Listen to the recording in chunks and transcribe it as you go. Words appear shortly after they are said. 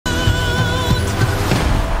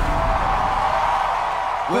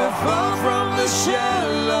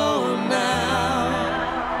shallow now.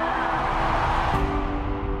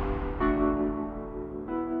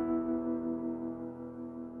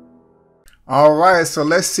 All right, so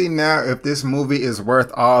let's see now if this movie is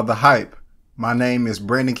worth all the hype. My name is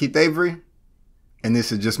Brandon Keith Avery, and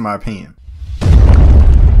this is just my opinion.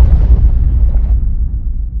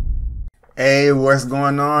 Hey, what's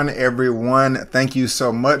going on, everyone? Thank you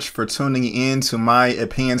so much for tuning in to my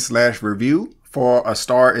opinion/review for A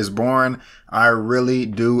Star is Born. I really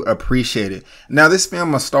do appreciate it. Now, this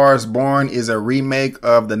film, A Star is Born, is a remake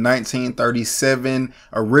of the 1937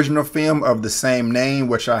 original film of the same name,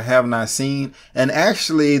 which I have not seen. And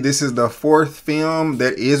actually, this is the fourth film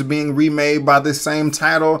that is being remade by the same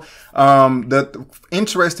title. The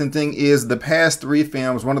interesting thing is the past three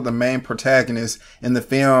films, one of the main protagonists in the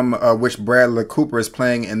film, which Bradley Cooper is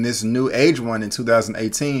playing in this new age one in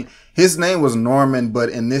 2018, his name was Norman, but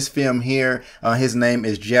in this film here, his name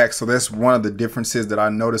is Jack. So that's one of the differences that I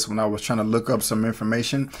noticed when I was trying to look up some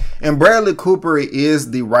information. And Bradley Cooper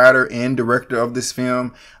is the writer and director of this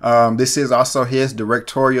film. This is also his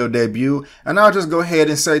directorial debut. And I'll just go ahead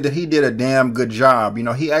and say that he did a damn good job. You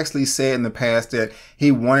know, he actually said in the past that he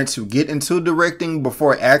wanted to get into directing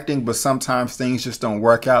before acting, but sometimes things just don't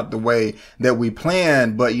work out the way that we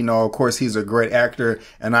planned. But, you know, of course, he's a great actor,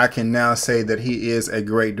 and I can now say that he is a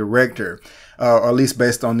great director. Or at least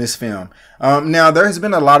based on this film. Now, there has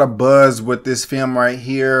been a lot of buzz with this film right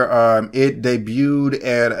here. It debuted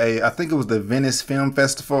at I think it was the Venice Film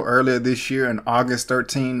Festival earlier this year on August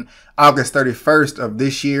 31st of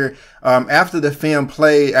this year. After the film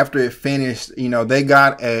played, after it finished, you know, they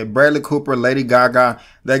got Bradley Cooper, Lady Gaga,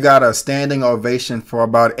 they got a standing ovation for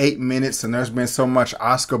about 8 minutes. And there's been so much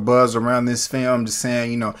Oscar buzz around this film, just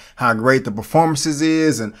saying, you know, how great the performances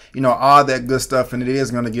is and, you know, all that good stuff. And it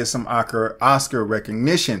is going to get some Oscar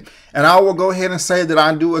recognition. And I will go ahead and say that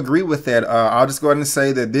I do agree with that. I'll just go ahead and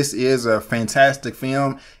say that this is a fantastic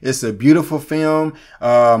film. It's a beautiful film.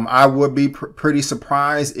 I would be pretty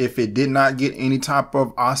surprised if it did not get any type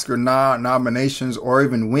of Oscar nominations or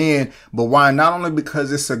even win. But why? Not only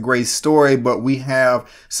because it's a great story, but we have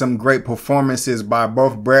some great performances by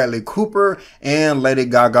both Bradley Cooper and Lady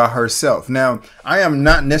Gaga herself. Now, I am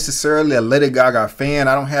not necessarily a Lady Gaga fan.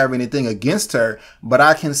 I don't have anything against her, but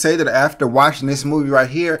I can say that after watching this movie right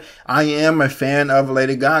here, I am a fan of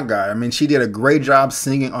Lady Gaga. I mean, she did a great job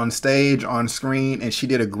singing on stage, on screen, and she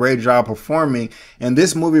did a great job performing. And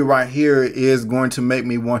this movie right here is going to make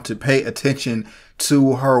me want to pay attention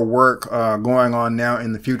to her work going on now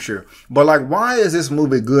in the future. But like, why is this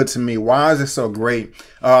movie good to me? Why is it so great?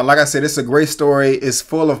 Like I said, it's a great story. It's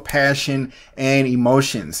full of passion and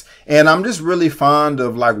emotions. And I'm just really fond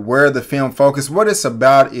of like where the film focused. What it's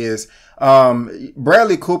about is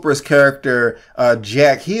Bradley Cooper's character,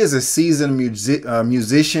 Jack, he is a seasoned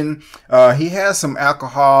musician. He has some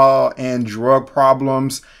alcohol and drug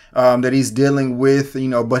problems that he's dealing with, you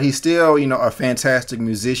know, but he's still, you know, a fantastic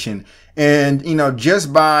musician. And, you know,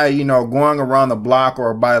 just by, you know, going around the block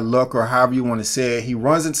or by luck or however you want to say it, he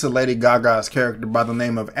runs into Lady Gaga's character by the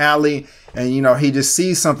name of Allie. And, you know, he just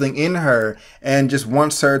sees something in her and just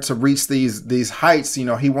wants her to reach these heights. You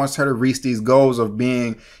know, he wants her to reach these goals of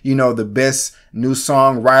being, you know, the best new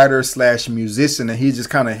songwriter / musician. And he's just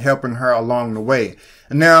kind of helping her along the way.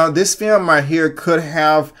 Now, this film right here could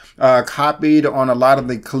have copied on a lot of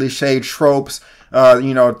the cliche tropes,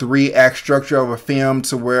 you know, 3-act structure of a film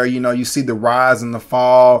to where, you know, you see the rise and the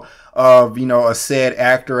fall of, you know, a said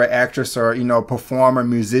actor or actress or, you know, performer,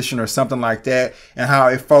 musician or something like that, and how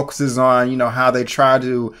it focuses on, you know, how they try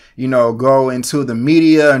to, you know, go into the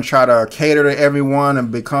media and try to cater to everyone and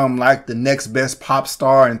become like the next best pop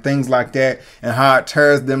star and things like that, and how it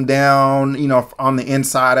tears them down, you know, on the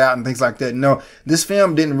inside out and things like that. No, this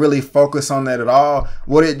film didn't really focus on that at all.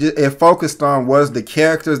 What it focused on was the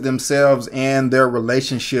characters themselves and their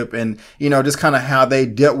relationship and, you know, just kind of how they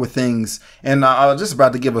dealt with things. And I was just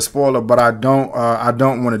about to give a spoiler, but I don't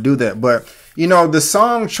want to do that. But you know, the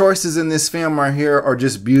song choices in this film right here are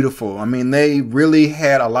just beautiful. I mean, they really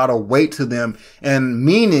had a lot of weight to them and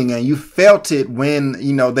meaning, and you felt it when,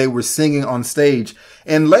 you know, they were singing on stage.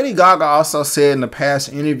 And Lady Gaga also said in the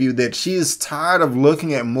past interview that she is tired of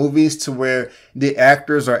looking at movies to where the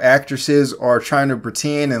actors or actresses are trying to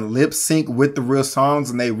pretend and lip sync with the real songs,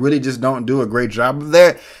 and they really just don't do a great job of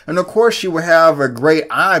that. And of course, she will have a great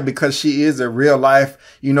eye because she is a real life,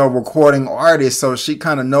 you know, recording artist. So she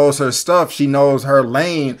kind of knows her stuff. She knows her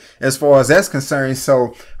lane as far as that's concerned.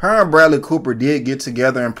 So her and Bradley Cooper did get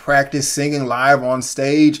together and practice singing live on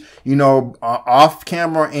stage, you know, off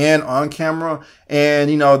camera and on camera.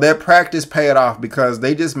 And, you know, that practice paid off because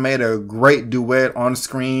they just made a great duet on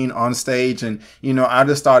screen, on stage. And, you know, I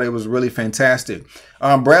just thought it was really fantastic.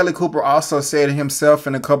 Bradley Cooper also said himself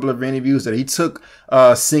in a couple of interviews that he took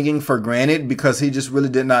singing for granted because he just really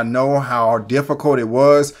did not know how difficult it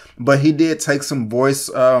was. But he did take some voice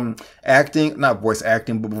acting, not voice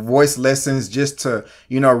acting, but voice lessons just to,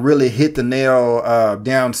 you know, really hit the nail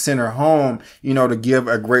down center home, you know, to give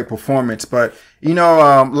a great performance. But, you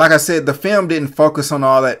know, like I said, the film didn't focus on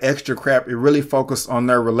all that extra crap. It really focused on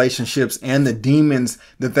their relationships and the demons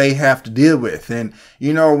that they have to deal with. And,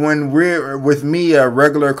 you know, when we're, with me, a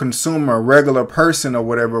regular consumer, a regular person or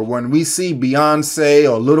whatever, when we see Beyonce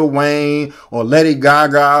or Lil Wayne or Lady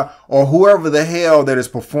Gaga or whoever the hell that is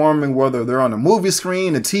performing, whether they're on a movie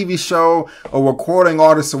screen, a TV show, or recording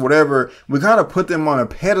artists or whatever, we kind of put them on a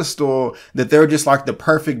pedestal that they're just like the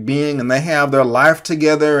perfect being and they have their life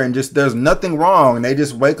together and just there's nothing wrong. And they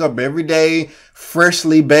just wake up every day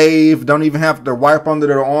freshly bathed, don't even have to wipe under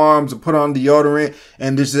their arms or put on deodorant,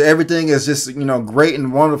 and just everything is just, you know, great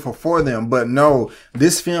and wonderful for them. But no,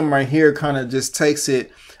 this film right here kind of just takes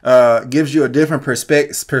it, gives you a different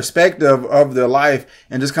perspective of their life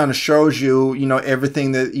and just kind of shows you, you know,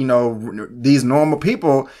 everything that, you know, these normal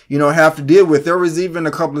people, you know, have to deal with. There was even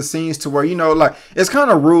a couple of scenes to where, you know, like it's kind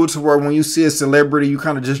of rude to where when you see a celebrity, you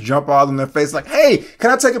kind of just jump all in their face like, hey, can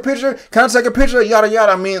I take a picture? Can I take a picture? Yada,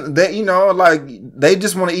 yada. I mean, they, you know, like they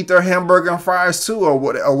just want to eat their hamburger and fries too or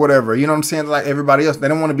whatever. You know what I'm saying? Like everybody else, they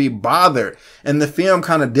don't want to be bothered. And the film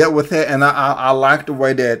kind of dealt with that. And I like the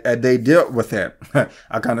way that they dealt with that.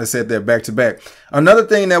 I kind of said that back to back. Another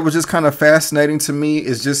thing that was just kind of fascinating to me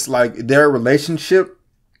is just like their relationship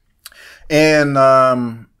and,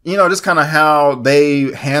 you know, just kind of how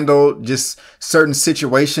they handled just certain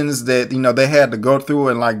situations that, you know, they had to go through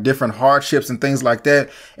and like different hardships and things like that.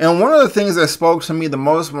 And one of the things that spoke to me the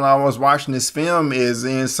most when I was watching this film is,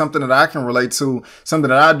 and something that I can relate to, something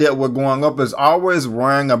that I dealt with growing up, is always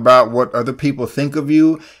worrying about what other people think of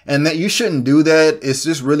you, and that you shouldn't do that. It's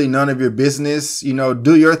just really none of your business. You know,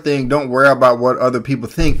 do your thing. Don't worry about what other people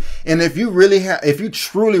think. And if you really have, if you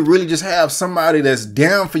truly, really just have somebody that's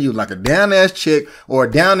down for you, like a down ass chick or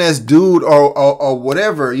a down ass dude or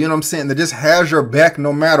whatever, you know what I'm saying, that just has your back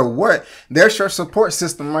no matter what, there's your support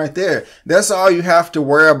system right there. That's all you have to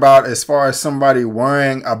worry about as far as somebody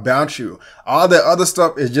worrying about you. All the other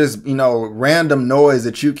stuff is just, you know, random noise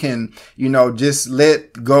that you can, you know, just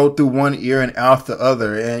let go through one ear and out the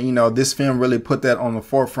other. And, you know, this film really put that on the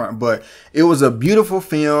forefront. But it was a beautiful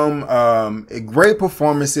film, great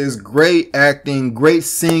performances, great acting, great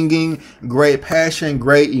singing, great passion,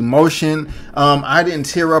 great emotion. I didn't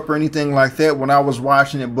tear up or anything like that when I was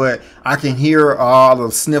watching it, but I can hear all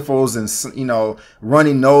the sniffles and, you know,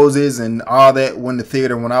 runny noses and all that when the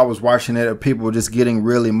theater, when I was watching it, people were just getting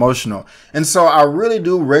really emotional. And so I really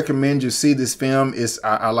do recommend you see this film. It's,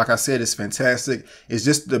 like I said, it's fantastic. It's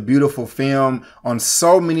just a beautiful film on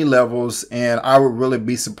so many levels. And I would really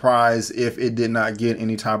be surprised if it did not get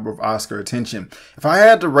any type of Oscar attention. If I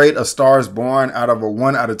had to rate A Star is Born out of a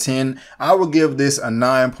 1 out of 10, I would give this a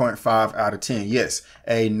 9.5 out of 10. Yes,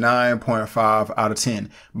 a 9.5 out of 10.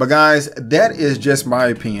 But guys, that is just my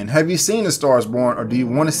opinion. Have you seen A Star is Born, or do you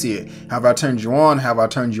want to see it? Have I turned you on? Have I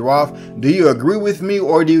turned you off? Do you agree with me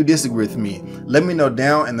or do you disagree with me? Let me know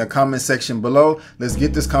down in the comment section below. Let's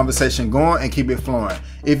get this conversation going and keep it flowing.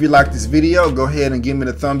 If you like this video, go ahead and give me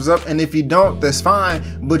the thumbs up. And if you don't, that's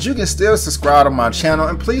fine. But you can still subscribe to my channel.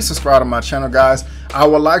 And please subscribe to my channel, guys. I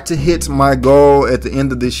would like to hit my goal at the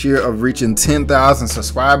end of this year of reaching 10,000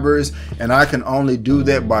 subscribers. And I can only do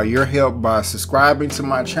that by your help, by subscribing to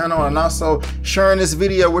my channel and also sharing this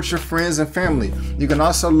video with your friends and family. You can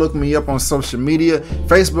also look me up on social media,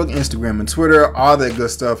 Facebook, Instagram, and Twitter. All that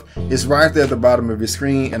good stuff is right there at the bottom of your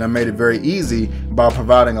screen, and I made it very easy by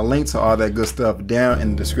providing a link to all that good stuff down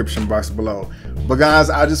in the description box below. But guys,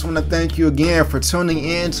 I just want to thank you again for tuning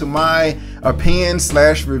in to my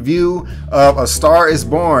opinion/review of A Star is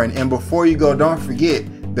Born. And before you go, don't forget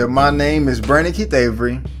that my name is Brandon Keith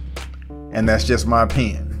Avery, and that's just my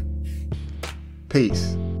opinion.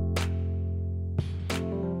 Peace.